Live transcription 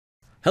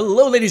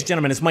Hello ladies and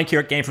gentlemen, it's Mike here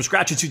at Game from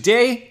Scratch, and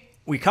today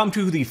we come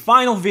to the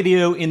final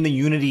video in the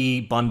Unity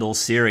Bundle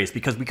series,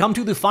 because we come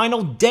to the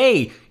final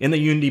day in the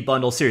Unity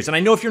Bundle series. And I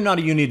know if you're not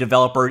a Unity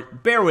developer,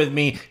 bear with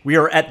me, we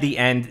are at the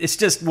end. It's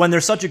just when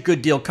there's such a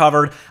good deal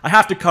covered, I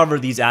have to cover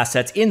these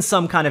assets in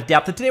some kind of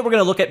depth. And today we're going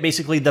to look at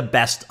basically the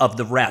best of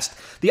the rest,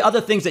 the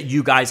other things that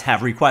you guys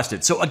have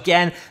requested. So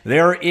again,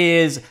 there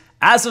is,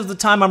 as of the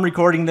time I'm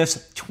recording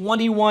this,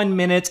 21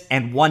 minutes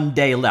and 1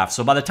 day left.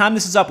 So by the time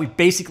this is up, we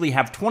basically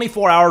have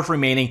 24 hours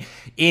remaining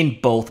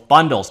in both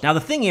bundles. Now the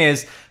thing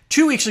is,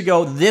 2 weeks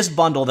ago, this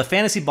bundle, the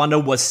fantasy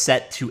bundle, was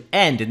set to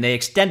end, and they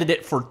extended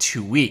it for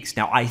 2 weeks.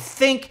 Now I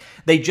think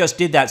they just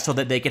did that so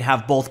that they could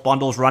have both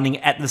bundles running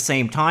at the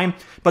same time,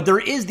 but there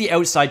is the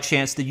outside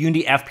chance the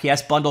Unity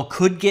FPS bundle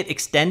could get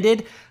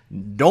extended.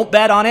 Don't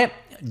bet on it.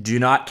 Do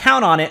not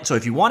count on it. So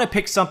if you want to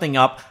pick something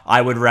up,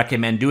 I would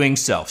recommend doing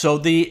so. So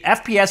the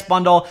FPS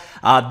bundle,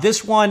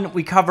 this one,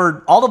 we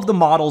covered all of the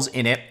models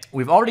in it.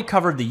 We've already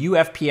covered the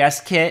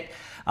UFPS kit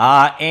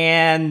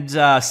and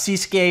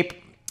Seascape,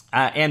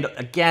 and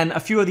again, a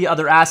few of the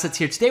other assets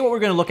here. Today, what we're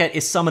going to look at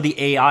is some of the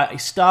AI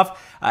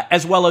stuff,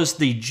 as well as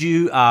the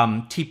Ju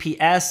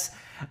TPS.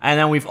 And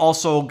then we've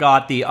also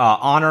got the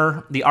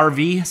Honor, the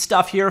RV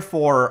stuff here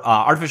for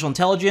artificial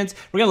intelligence.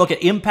 We're going to look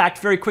at impact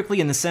very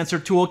quickly in the Sensor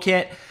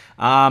Toolkit.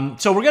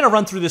 So we're going to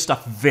run through this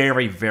stuff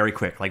very, very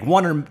quick, like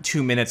 1 or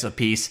 2 minutes a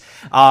piece.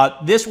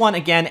 This one,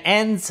 again,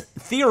 ends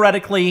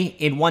theoretically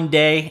in 1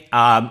 day,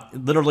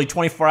 literally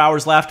 24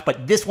 hours left,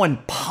 but this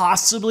one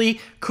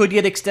possibly could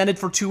get extended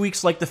for 2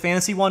 weeks like the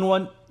Fantasy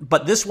one,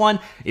 but this one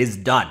is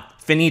done.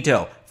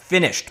 Finito.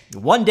 Finished.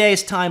 1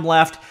 day's time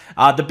left.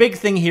 The big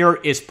thing here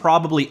is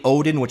probably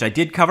Odin, which I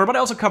did cover, but I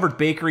also covered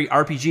Bakery,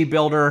 RPG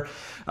Builder,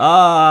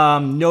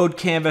 Node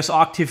Canvas,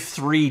 Octave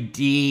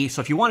 3D. So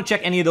if you want to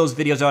check any of those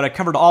videos out, I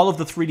covered all of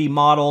the 3D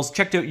models,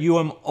 checked out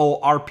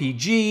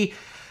UMORPG,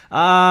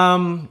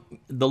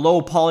 the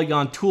low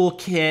polygon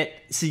toolkit.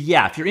 So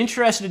yeah, if you're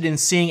interested in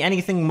seeing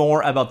anything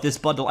more about this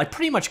bundle, I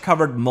pretty much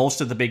covered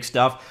most of the big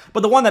stuff,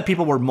 but the one that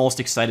people were most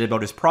excited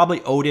about is probably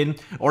Odin,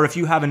 or if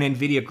you have an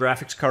NVIDIA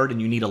graphics card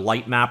and you need a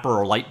light mapper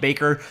or light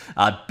baker,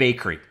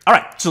 Bakery. All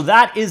right, so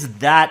that is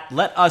that.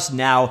 Let us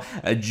now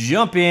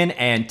jump in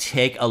and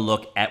take a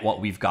look at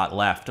what we've got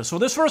left. So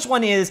this first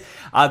one is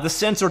the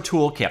Sensor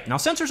Toolkit. Now,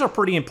 sensors are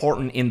pretty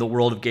important in the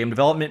world of game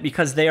development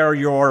because they are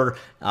your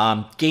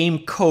game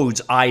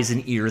code's eyes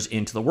and ears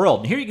into the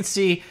world. And here you can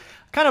see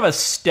kind of a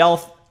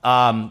stealth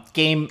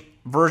game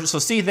version. So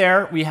see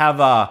there, we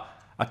have a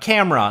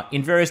camera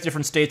in various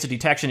different states of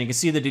detection. You can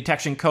see the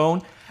detection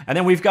cone. And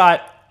then we've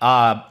got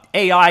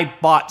AI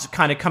bots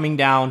kind of coming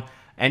down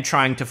and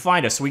trying to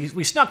find us. So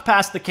we snuck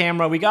past the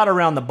camera. We got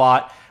around the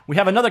bot. We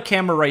have another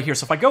camera right here.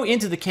 So if I go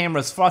into the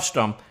camera's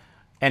frustum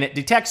and it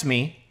detects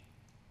me,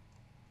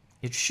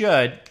 it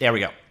should, there we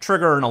go,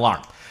 trigger an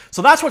alarm.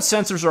 So that's what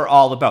sensors are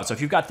all about. So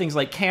if you've got things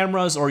like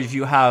cameras, or if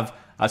you have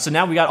so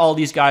now we got all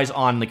these guys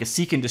on like a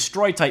seek and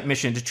destroy type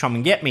mission to come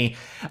and get me.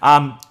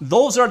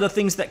 Those are the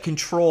things that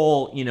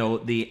control, you know,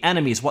 the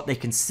enemies, what they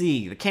can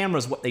see, the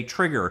cameras, what they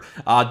trigger,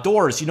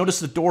 doors. You notice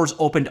the doors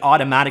opened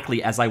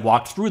automatically as I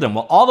walked through them.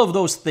 Well, all of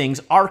those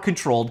things are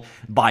controlled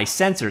by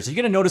sensors. You're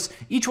going to notice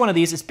each one of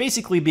these is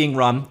basically being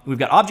run. We've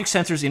got object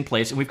sensors in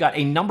place, and we've got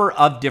a number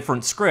of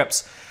different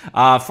scripts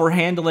for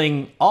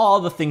handling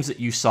all the things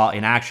that you saw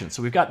in action.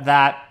 So we've got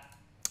that.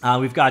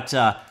 We've got,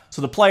 so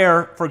the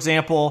player, for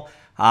example,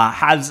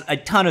 has a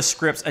ton of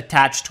scripts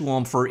attached to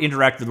them for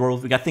interactive with the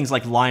world. We got things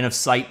like line of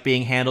sight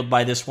being handled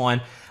by this one.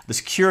 The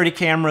security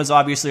cameras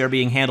obviously are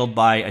being handled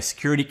by a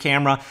security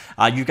camera.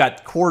 You've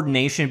got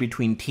coordination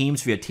between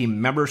teams via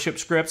team membership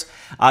scripts.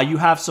 You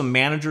have some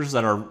managers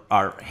that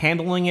are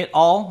handling it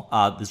all.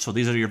 So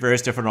these are your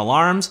various different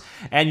alarms,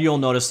 and you'll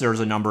notice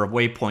there's a number of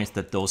waypoints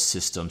that those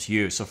systems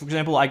use. So for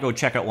example, I go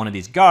check out one of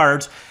these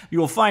guards. You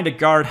will find a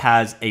guard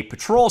has a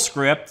patrol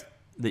script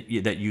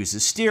that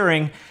uses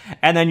steering,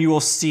 and then you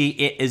will see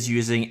it is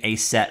using a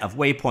set of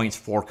waypoints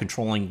for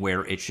controlling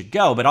where it should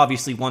go. But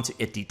obviously, once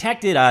it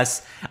detected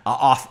us,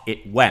 off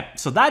it went.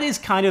 So that is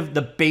kind of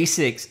the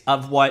basics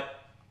of what...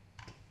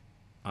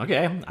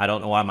 Okay, I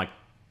don't know why my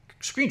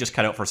screen just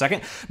cut out for a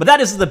second, but that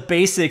is the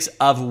basics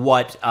of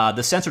what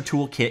the Sensor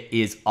Toolkit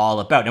is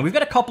all about. Now, we've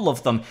got a couple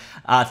of them,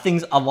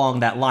 things along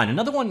that line.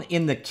 Another one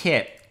in the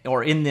kit,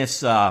 or in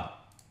this...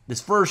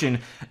 this version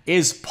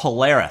is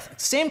Polarith.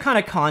 Same kind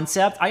of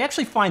concept. I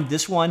actually find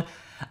this one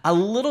a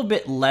little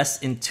bit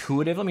less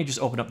intuitive. Let me just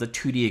open up the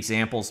 2D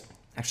examples.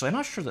 Actually, I'm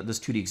not sure that this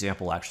 2D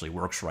example actually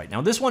works right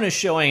now. This one is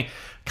showing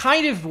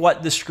kind of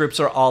what the scripts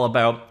are all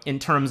about in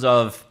terms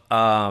of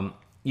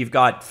you've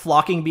got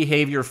flocking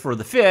behavior for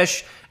the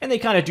fish, and they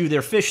kind of do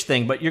their fish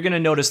thing, but you're going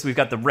to notice we've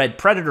got the red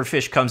predator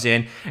fish comes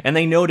in, and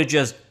they know to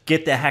just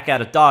get the heck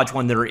out of Dodge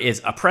when there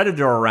is a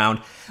predator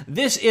around.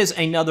 This is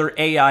another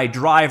AI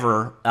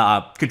driver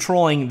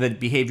controlling the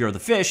behavior of the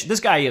fish. This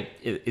guy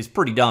is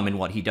pretty dumb in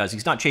what he does.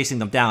 He's not chasing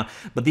them down,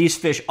 but these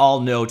fish all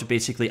know to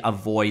basically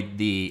avoid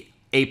the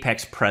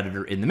apex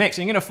predator in the mix.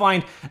 And you're going to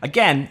find,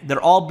 again,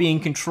 they're all being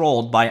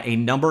controlled by a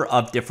number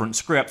of different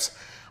scripts.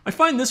 I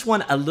find this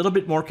one a little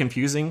bit more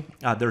confusing.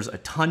 There's a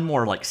ton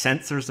more like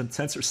sensors and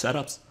sensor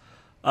setups.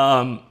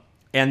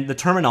 And the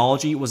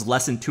terminology was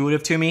less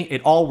intuitive to me.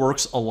 It all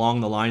works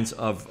along the lines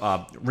of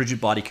rigid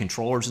body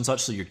controllers and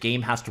such, so your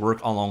game has to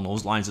work along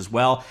those lines as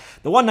well.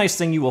 The one nice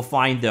thing you will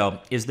find, though,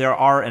 is there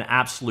are an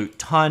absolute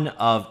ton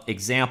of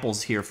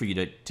examples here for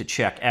you to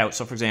check out.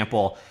 So, for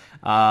example,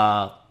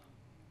 yeah,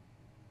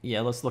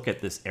 let's look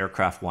at this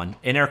aircraft one.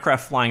 An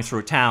aircraft flying through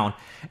a town.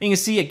 And you can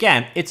see,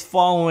 again, it's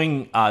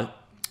following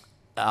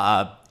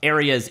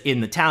areas in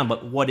the town,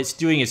 but what it's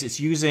doing is it's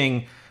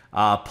using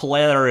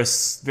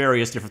Polarith,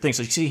 various different things.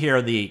 So you see here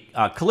the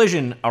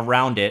collision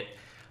around it,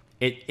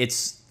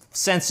 it's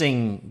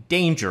sensing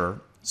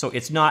danger, so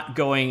it's not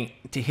going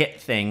to hit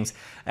things.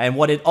 And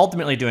what it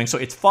ultimately doing, so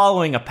it's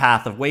following a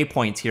path of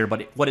waypoints here,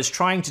 but what it's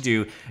trying to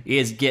do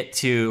is get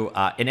to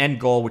an end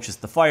goal, which is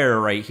the fire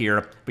right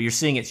here. But you're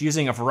seeing it's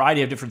using a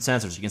variety of different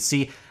sensors. You can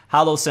see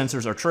how those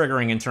sensors are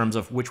triggering in terms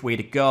of which way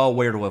to go,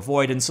 where to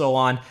avoid, and so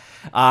on.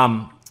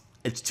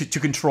 It's to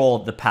control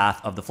the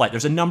path of the flight.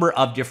 There's a number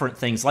of different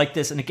things like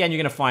this. And again, you're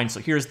going to find, so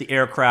here's the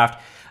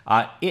aircraft.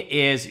 It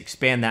is,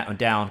 expand that one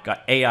down,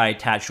 got AI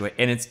attached to it,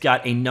 and it's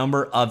got a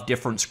number of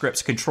different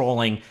scripts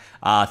controlling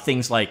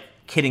things like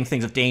hitting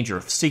things of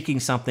danger, seeking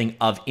something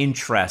of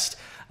interest.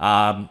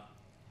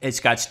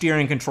 It's got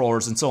steering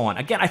controllers and so on.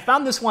 Again, I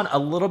found this one a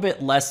little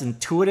bit less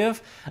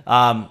intuitive.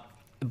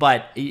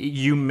 But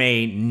you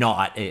may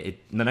not. The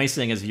nice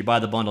thing is if you buy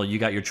the bundle, you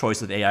got your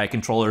choice of AI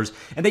controllers,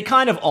 and they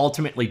kind of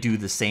ultimately do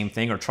the same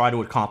thing or try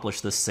to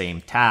accomplish the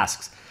same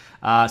tasks.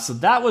 So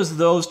that was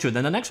those two.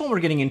 Then the next one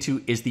we're getting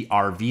into is the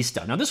RV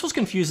stuff. Now, this was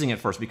confusing at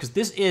first because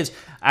this is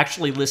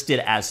actually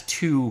listed as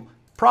two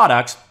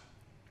products.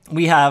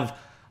 We have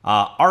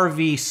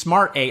RV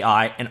Smart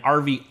AI and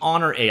RV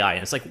Honor AI.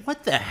 And it's like,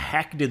 what the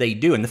heck do they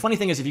do? And the funny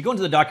thing is, if you go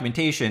into the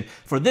documentation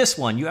for this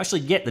one, you actually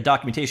get the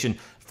documentation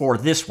for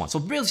this one. So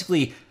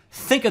basically,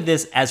 think of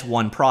this as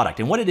one product.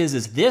 And what it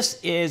is this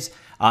is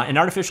an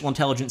artificial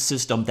intelligence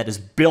system that is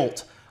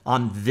built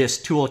on this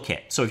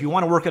toolkit. So if you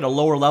want to work at a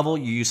lower level,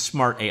 you use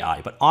Smart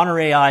AI. But Honor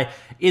AI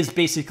is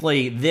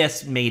basically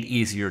this made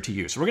easier to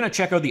use. So we're going to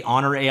check out the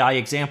Honor AI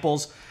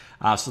examples.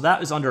 So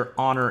that is under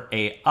Honor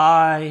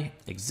AI,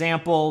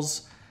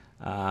 examples,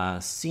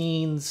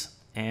 scenes,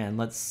 and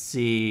let's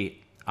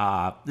see.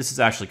 This is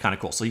actually kind of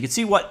cool. So you can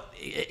see what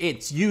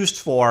it's used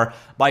for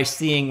by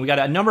seeing, we got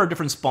a number of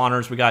different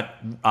spawners. We got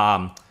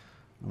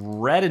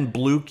red and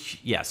blue,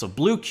 yeah, so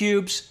blue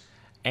cubes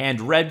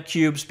and red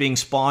cubes being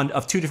spawned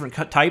of two different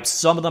types.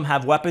 Some of them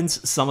have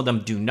weapons, some of them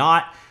do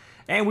not.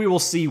 And we will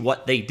see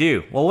what they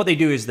do. Well, what they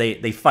do is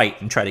they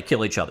fight and try to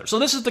kill each other. So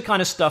this is the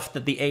kind of stuff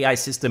that the AI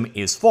system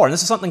is for. And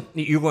this is something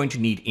that you're going to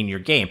need in your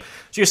game.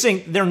 So you're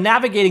saying they're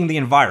navigating the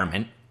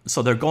environment.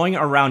 So they're going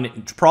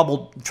around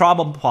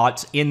problem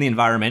pots in the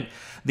environment.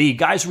 The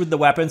guys with the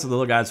weapons, the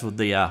little guys with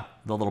the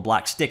little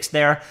black sticks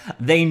there,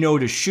 they know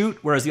to shoot,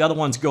 whereas the other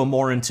ones go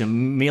more into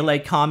melee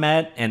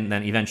combat and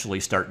then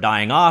eventually start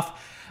dying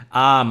off.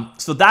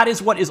 So that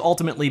is what is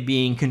ultimately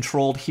being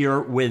controlled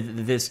here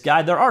with this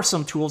guy. There are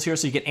some tools here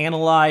so you can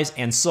analyze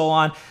and so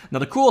on. Now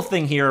the cool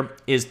thing here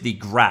is the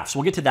graphs.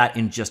 We'll get to that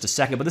in just a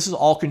second, but this is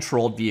all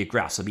controlled via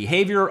graphs. So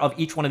behavior of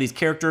each one of these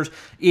characters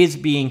is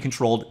being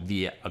controlled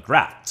via a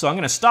graph. So I'm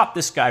going to stop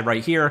this guy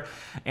right here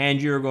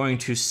and you're going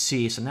to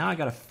see, so now I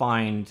got to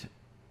find,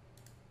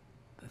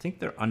 I think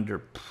they're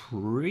under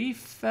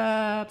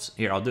prefabs.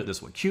 Here, I'll do it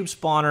this way. Cube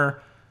spawner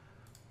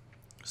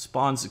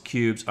spawns the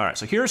cubes. All right,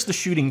 so here's the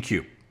shooting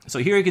cube. So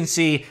here you can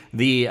see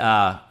the,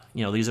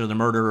 these are the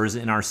murderers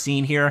in our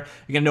scene here.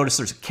 You're going to notice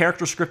there's a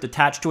character script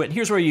attached to it.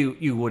 Here's where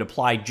you would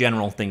apply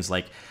general things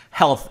like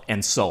health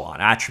and so on,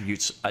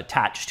 attributes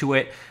attached to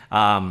it.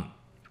 And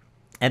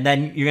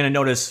then you're going to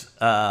notice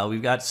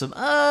we've got some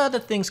other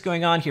things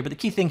going on here. But the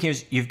key thing here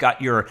is you've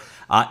got your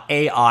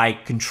AI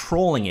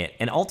controlling it.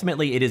 And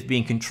ultimately, it is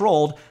being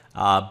controlled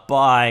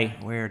by,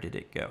 where did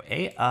it go?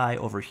 AI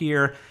over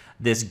here,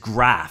 this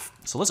graph.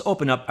 So let's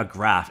open up a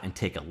graph and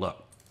take a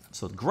look.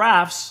 So the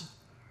graphs,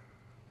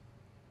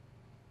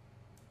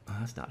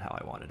 that's not how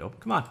I wanted to open.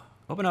 Come on,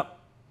 open up.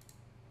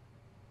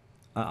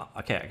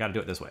 Okay, I got to do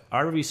it this way.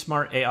 RV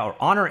Smart AI or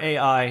Honor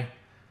AI.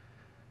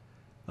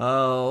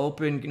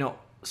 Open,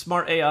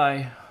 Smart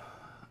AI,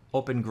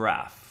 open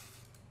graph.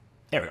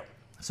 There we go.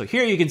 So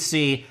here you can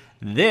see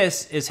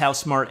this is how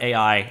Smart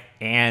AI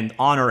and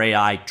Honor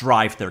AI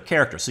drive their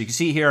characters. So you can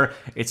see here,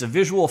 it's a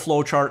visual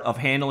flowchart of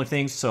handling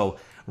things. So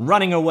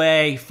running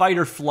away, fight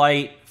or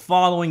flight,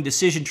 following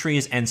decision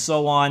trees, and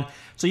so on.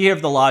 So you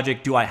have the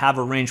logic, do I have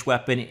a ranged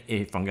weapon?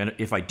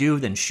 If I do,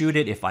 then shoot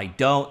it. If I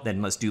don't,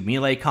 then let's do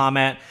melee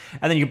combat.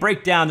 And then you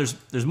break down,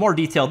 there's more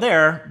detail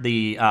there.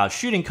 The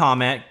shooting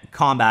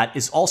combat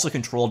is also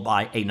controlled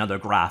by another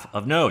graph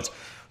of nodes.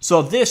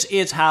 So this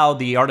is how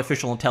the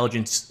artificial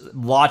intelligence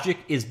logic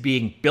is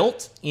being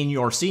built in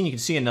your scene. You can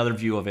see another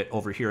view of it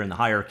over here in the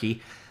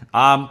hierarchy.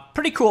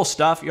 Pretty cool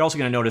stuff. You're also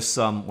going to notice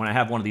when I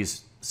have one of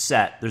these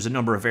set. There's a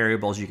number of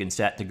variables you can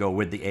set to go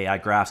with the AI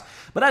graphs.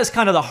 But that is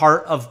kind of the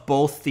heart of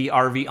both the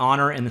RV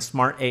Honor and the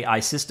Smart AI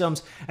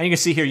systems. And you can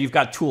see here you've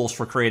got tools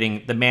for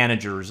creating the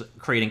managers,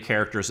 creating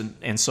characters,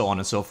 and so on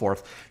and so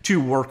forth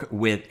to work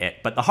with it.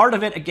 But the heart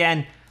of it,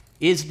 again,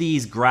 is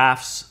these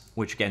graphs,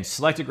 which again,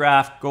 select a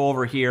graph, go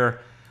over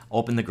here,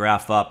 open the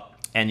graph up,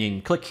 and you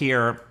can click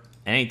here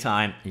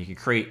anytime. You can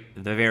create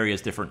the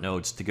various different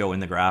nodes to go in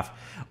the graph,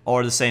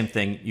 or the same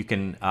thing, you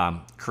can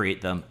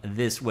create them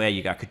this way.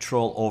 You got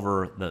control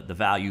over the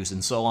values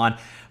and so on.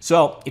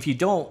 So if you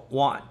don't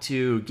want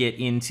to get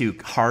into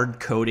hard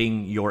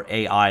coding your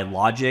AI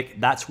logic,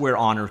 that's where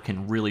Honor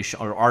can really,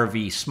 or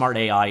RV Smart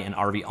AI and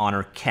RV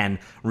Honor can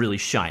really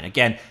shine.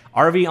 Again,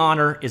 RV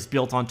Honor is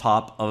built on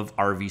top of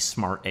RV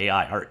Smart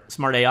AI.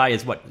 Smart AI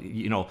is what,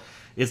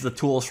 is the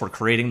tools for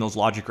creating those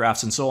logic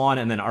graphs and so on,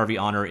 and then RV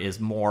Honor is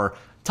more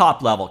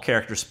top level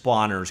character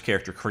spawners,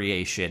 character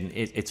creation.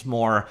 It's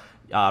more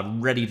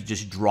ready to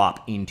just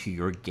drop into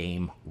your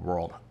game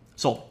world.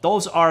 So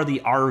those are the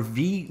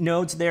RV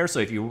nodes there. So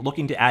if you're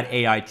looking to add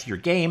AI to your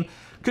game,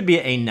 could be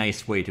a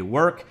nice way to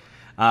work.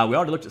 We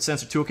already looked at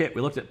Sensor Toolkit.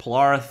 We looked at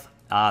Polarith.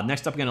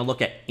 Next up, we're going to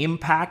look at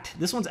Impact.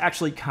 This one's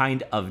actually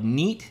kind of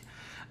neat.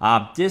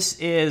 This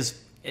is,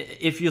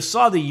 if you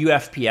saw the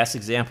UFPS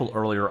example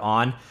earlier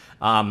on,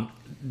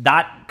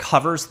 that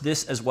covers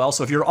this as well.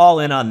 So if you're all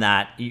in on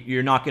that,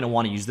 you're not going to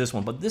want to use this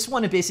one. But this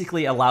one, it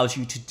basically allows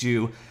you to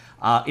do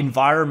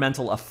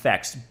environmental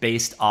effects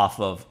based off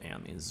of,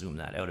 let me zoom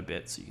that out a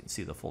bit so you can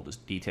see the full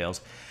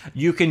details.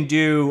 You can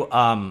do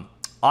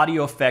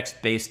audio effects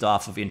based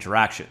off of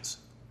interactions.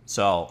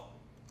 So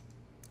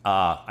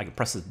I can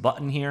press this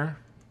button here.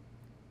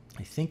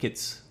 I think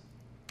it's,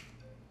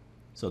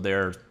 so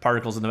there's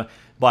particles in the,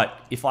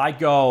 but if I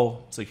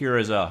go, so here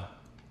is a,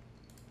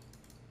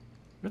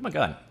 where's my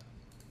gun?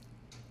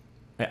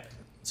 Yeah,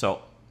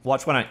 so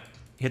watch when I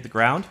hit the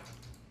ground,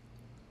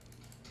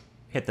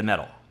 hit the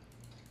metal.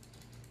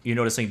 You're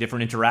noticing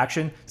different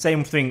interaction.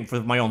 Same thing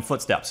for my own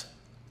footsteps.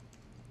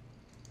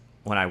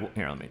 When I,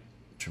 here, let me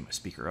turn my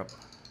speaker up.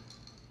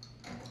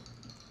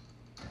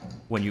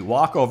 When you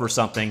walk over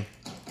something,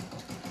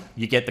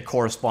 you get the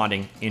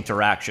corresponding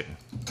interaction.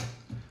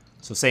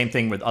 So same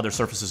thing with other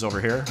surfaces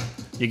over here.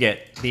 You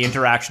get the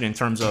interaction in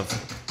terms of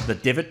the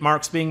divot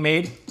marks being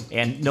made,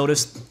 and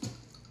notice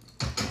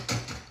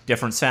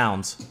different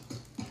sounds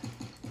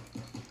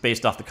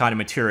based off the kind of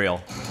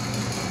material.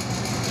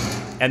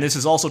 And this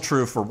is also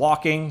true for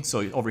walking.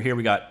 So over here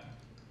we got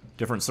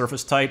different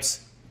surface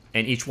types,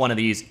 and each one of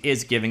these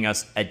is giving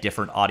us a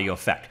different audio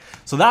effect.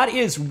 So that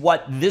is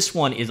what this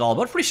one is all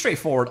about. Pretty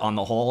straightforward on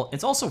the whole.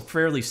 It's also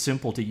fairly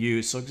simple to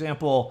use. So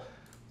example,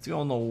 let's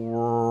go in the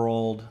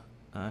world.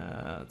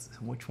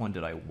 Which one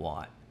did I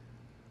want?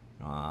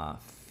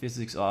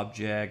 Physics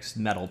objects,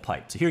 metal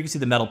pipe. So here you can see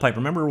the metal pipe.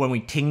 Remember when we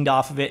tinged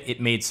off of it,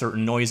 it made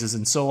certain noises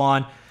and so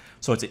on.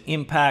 So it's an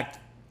impact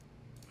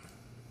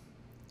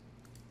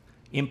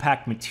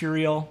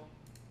material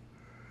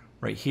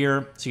right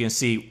here. So you can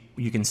see,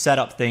 you can set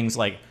up things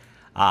like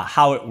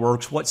how it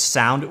works, what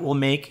sound it will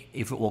make,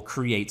 if it will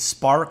create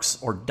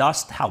sparks or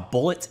dust, how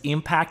bullets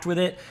impact with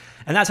it.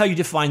 And that's how you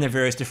define the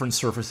various different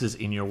surfaces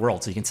in your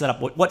world. So you can set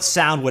up what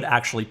sound would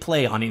actually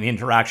play on an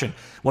interaction,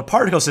 what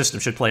particle system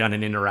should play on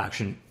an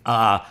interaction,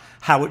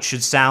 how it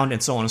should sound,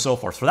 and so on and so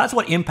forth. So that's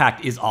what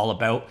impact is all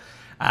about.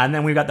 And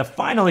then we've got the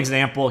final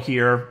example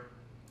here,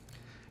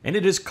 and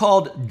it is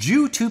called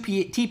Ju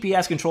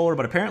TPS controller,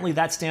 but apparently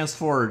that stands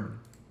for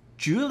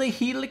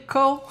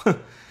Julihilico.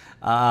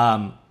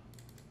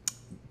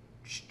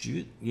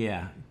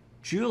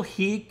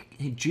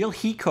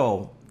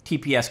 Julihiko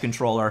TPS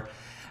controller.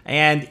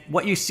 And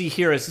what you see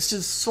here is this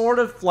is sort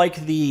of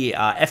like the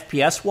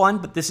FPS one,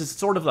 but this is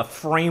sort of a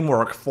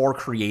framework for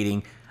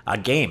creating a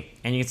game.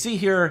 And you can see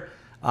here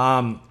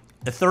the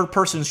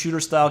third-person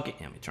shooter style game.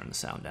 Let me turn the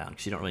sound down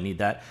because you don't really need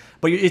that.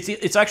 But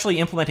it's actually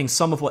implementing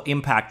some of what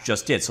Impact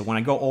just did. So when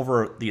I go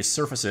over these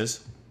surfaces,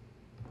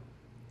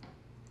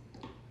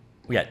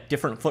 we got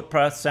different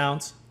footprint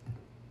sounds.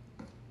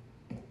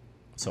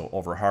 So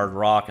over hard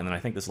rock, and then I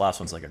think this last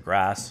one's like a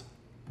grass.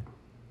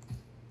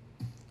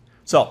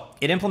 So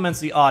it implements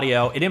the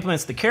audio, it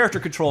implements the character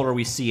controller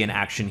we see in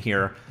action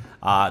here,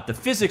 the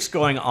physics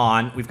going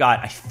on. We've got,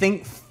 I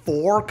think,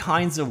 4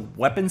 kinds of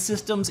weapon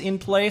systems in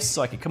place.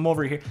 So I can come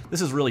over here.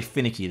 This is really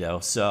finicky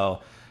though.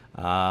 So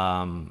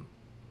I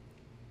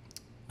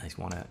just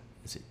want to,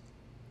 is it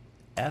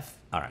F?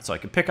 All right, so I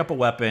can pick up a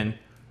weapon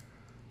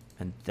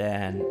and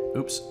then,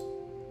 oops.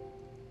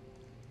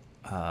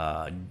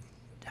 How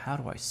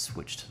do I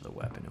switch to the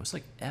weapon? It was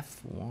like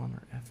F1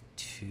 or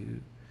F2.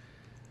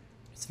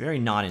 It's very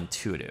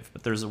non-intuitive,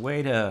 but there's a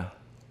way to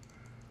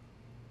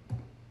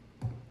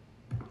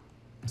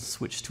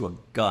switch to a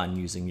gun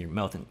using your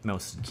mouse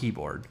and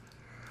keyboard.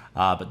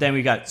 But then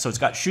we got, so it's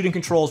got shooting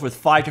controls with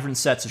 5 different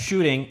sets of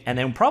shooting, and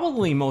then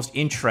probably most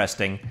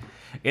interesting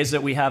is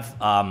that we have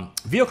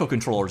vehicle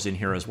controllers in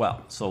here as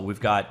well. So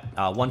we've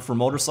got one for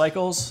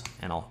motorcycles,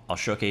 and I'll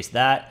showcase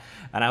that,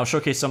 and I'll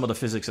showcase some of the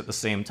physics at the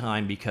same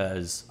time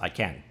because I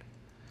can.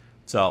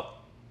 So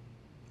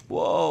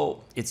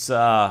whoa, it's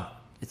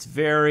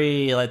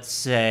very, let's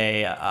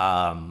say,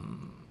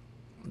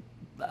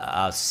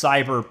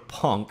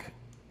 cyberpunk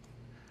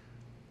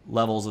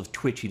levels of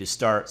twitchy to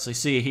start. So you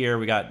see here,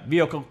 we got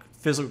vehicle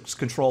physics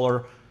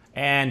controller,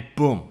 and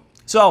boom.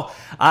 So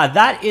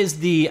that is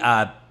the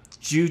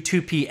Ju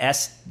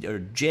TPS or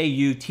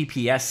Ju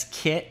TPS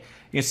kit.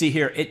 You can see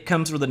here, it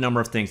comes with a number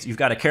of things. You've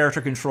got a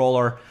character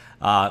controller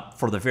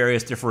for the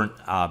various different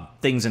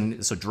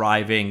things, so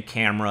driving,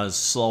 cameras,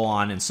 so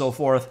on and so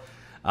forth.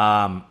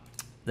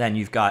 Then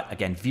you've got,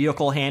 again,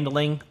 vehicle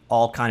handling,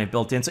 all kind of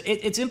built in. So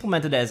it's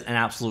implemented as an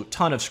absolute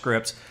ton of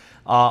scripts.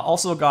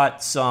 Also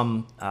got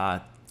some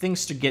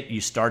things to get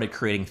you started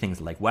creating things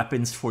like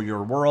weapons for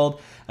your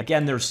world.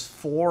 Again, there's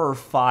 4 or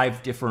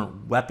 5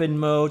 different weapon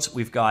modes.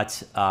 We've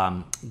got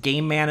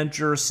game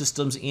manager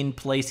systems in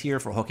place here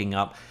for hooking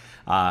up,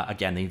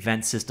 again, the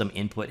event system,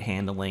 input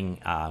handling,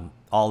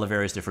 all the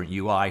various different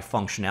UI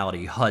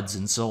functionality, HUDs,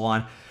 and so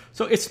on.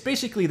 So it's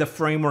basically the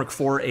framework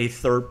for a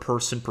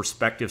third-person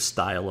perspective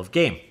style of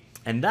game.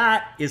 And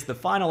that is the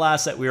final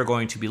asset we are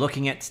going to be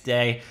looking at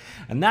today.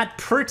 And that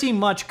pretty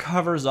much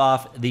covers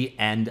off the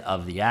end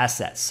of the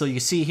assets. So you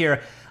see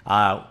here,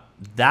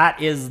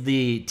 that is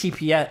the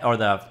TPS, or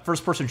the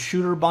first-person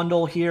shooter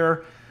bundle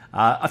here.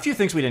 A few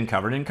things we didn't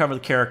cover. Didn't cover the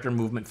character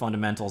movement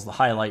fundamentals, the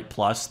highlight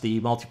plus, the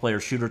multiplayer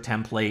shooter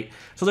template.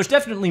 So there's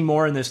definitely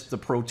more in this, the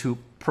Pro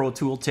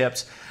Tool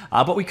tips,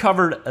 but we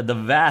covered the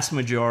vast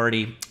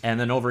majority. And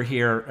then over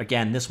here,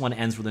 again, this one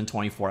ends within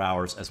 24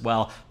 hours as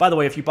well. By the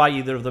way, if you buy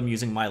either of them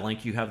using my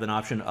link, you have an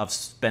option of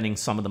spending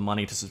some of the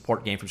money to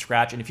support Game from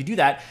Scratch. And if you do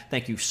that,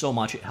 thank you so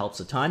much. It helps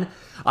a ton.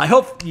 I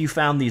hope you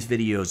found these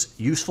videos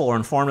useful or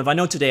informative. I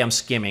know today I'm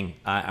skimming.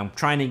 I'm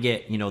trying to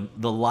get,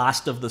 the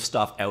last of the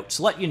stuff out.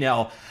 So let you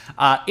know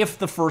if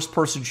the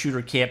first-person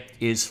shooter kit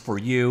is for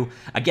you.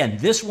 Again,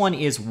 this one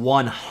is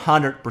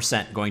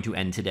 100% going to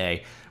end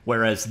today.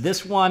 Whereas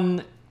this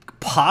one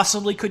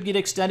possibly could get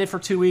extended for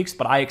 2 weeks,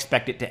 but I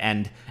expect it to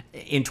end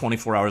in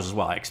 24 hours as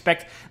well. I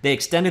expect they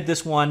extended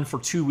this one for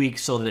 2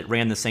 weeks so that it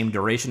ran the same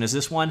duration as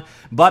this one.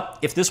 But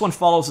if this one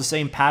follows the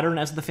same pattern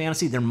as the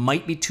fantasy, there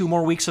might be 2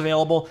 more weeks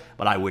available,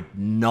 but I would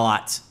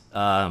not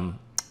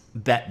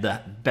bet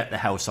the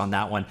house on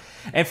that one.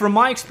 And from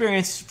my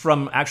experience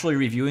from actually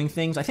reviewing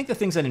things, I think the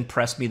things that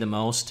impressed me the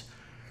most,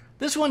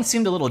 this one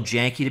seemed a little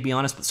janky, to be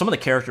honest, but some of the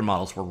character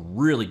models were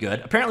really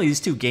good. Apparently, these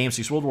 2 games,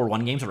 these World War I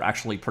games, are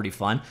actually pretty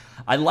fun.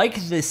 I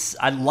liked the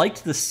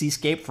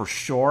Seascape for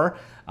sure.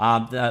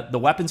 The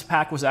weapons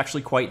pack was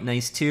actually quite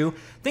nice too.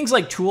 Things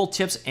like tool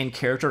tips and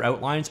character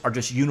outlines are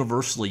just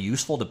universally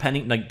useful,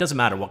 depending, like, it doesn't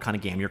matter what kind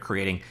of game you're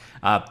creating.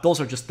 Those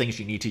are just things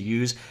you need to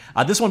use.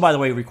 This one, by the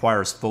way,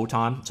 requires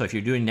Photon. So if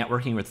you're doing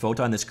networking with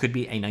Photon, this could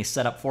be a nice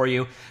setup for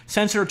you.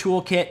 Sensor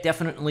Toolkit,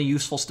 definitely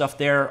useful stuff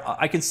there.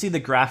 I can see the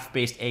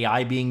graph-based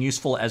AI being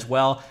useful as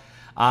well.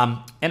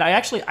 And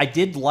I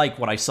did like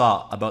what I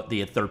saw about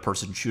the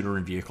third-person shooter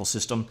and vehicle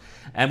system.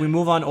 And we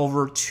move on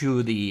over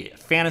to the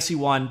fantasy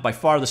one. By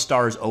far, the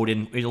star is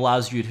Odin. It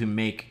allows you to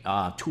make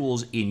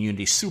tools in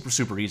Unity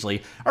super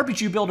easily.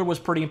 RPG Builder was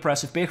pretty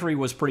impressive. Bakery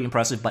was pretty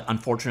impressive, but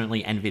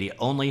unfortunately, NVIDIA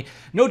only.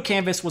 Node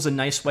Canvas was a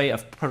nice way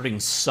of putting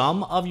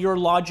some of your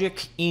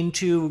logic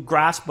into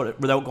Grasp, but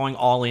without going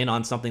all in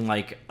on something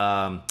like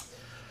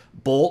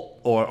Bolt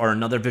or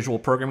another visual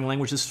programming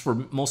language. This is for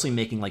mostly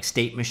making like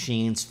state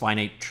machines,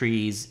 finite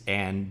trees,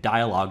 and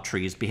dialogue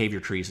trees, behavior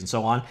trees, and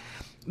so on.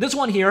 This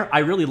one here, I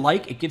really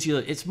like. It gives you,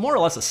 it's more or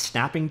less a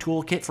snapping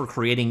toolkit for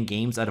creating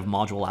games out of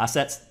module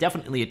assets.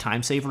 Definitely a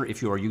time saver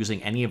if you are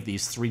using any of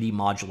these 3D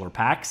modular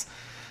packs.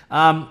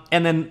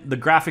 And then the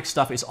graphic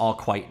stuff is all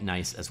quite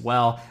nice as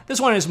well. This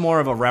one is more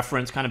of a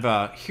reference, kind of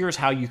a, here's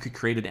how you could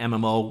create an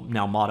MMO,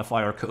 now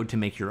modify our code to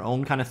make your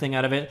own kind of thing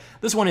out of it.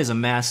 This one is a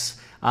mess.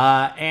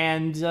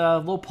 And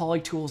low poly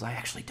tools, I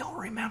actually don't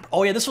remember.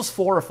 Oh yeah, this was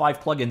 4 or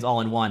 5 plugins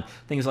all in one.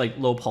 Things like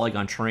low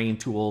polygon terrain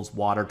tools,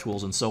 water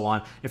tools, and so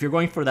on. If you're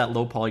going for that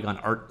low polygon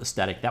art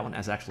aesthetic, that one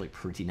is actually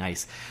pretty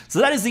nice. So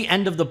that is the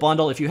end of the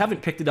bundle. If you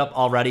haven't picked it up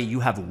already, you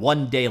have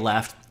 1 day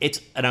left.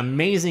 It's an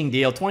amazing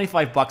deal,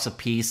 25 bucks a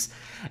piece,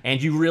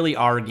 and you really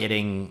are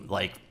getting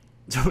like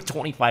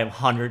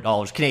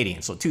 $2,500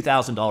 Canadian, so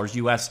 $2,000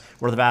 US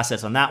worth of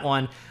assets on that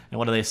one. And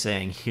what are they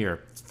saying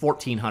here?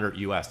 $1,400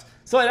 US.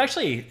 So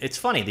it's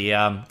funny.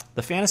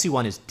 The fantasy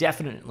one is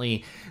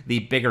definitely the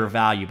bigger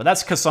value, but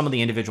that's because some of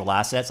the individual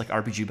assets, like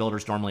RPG Builder,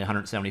 is normally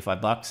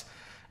 175 bucks,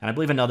 and I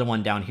believe another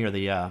one down here,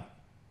 the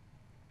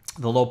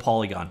low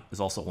polygon, is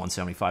also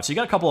 175. So you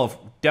got a couple of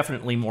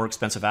definitely more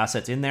expensive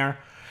assets in there,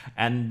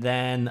 and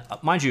then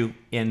mind you,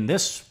 in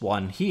this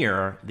one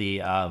here,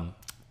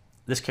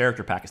 this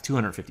character pack is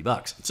 250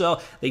 bucks. So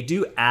they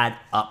do add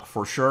up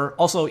for sure.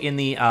 Also in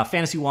the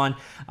fantasy one,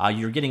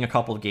 you're getting a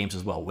couple of games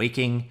as well,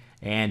 Waking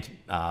and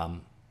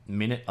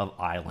Minute of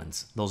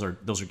Islands. Those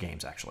are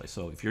games, actually.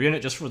 So if you're in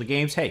it just for the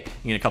games, hey,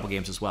 you get a couple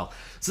games as well.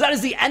 So that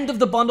is the end of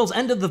the bundles,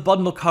 end of the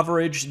bundle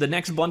coverage. The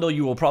next bundle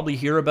you will probably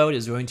hear about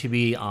is going to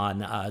be on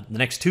the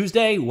next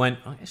Tuesday when...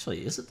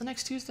 actually, is it the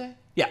next Tuesday?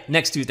 Yeah,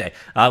 next Tuesday,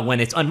 when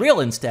it's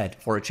Unreal instead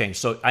for a change.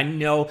 So I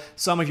know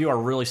some of you are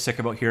really sick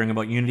about hearing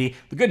about Unity.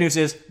 The good news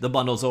is the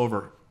bundle's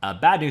over.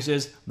 Bad news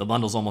is the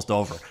bundle's almost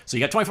over. So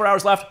you got 24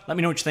 hours left. Let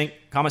me know what you think.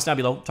 Comments down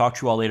below. Talk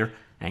to you all later,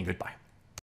 and goodbye.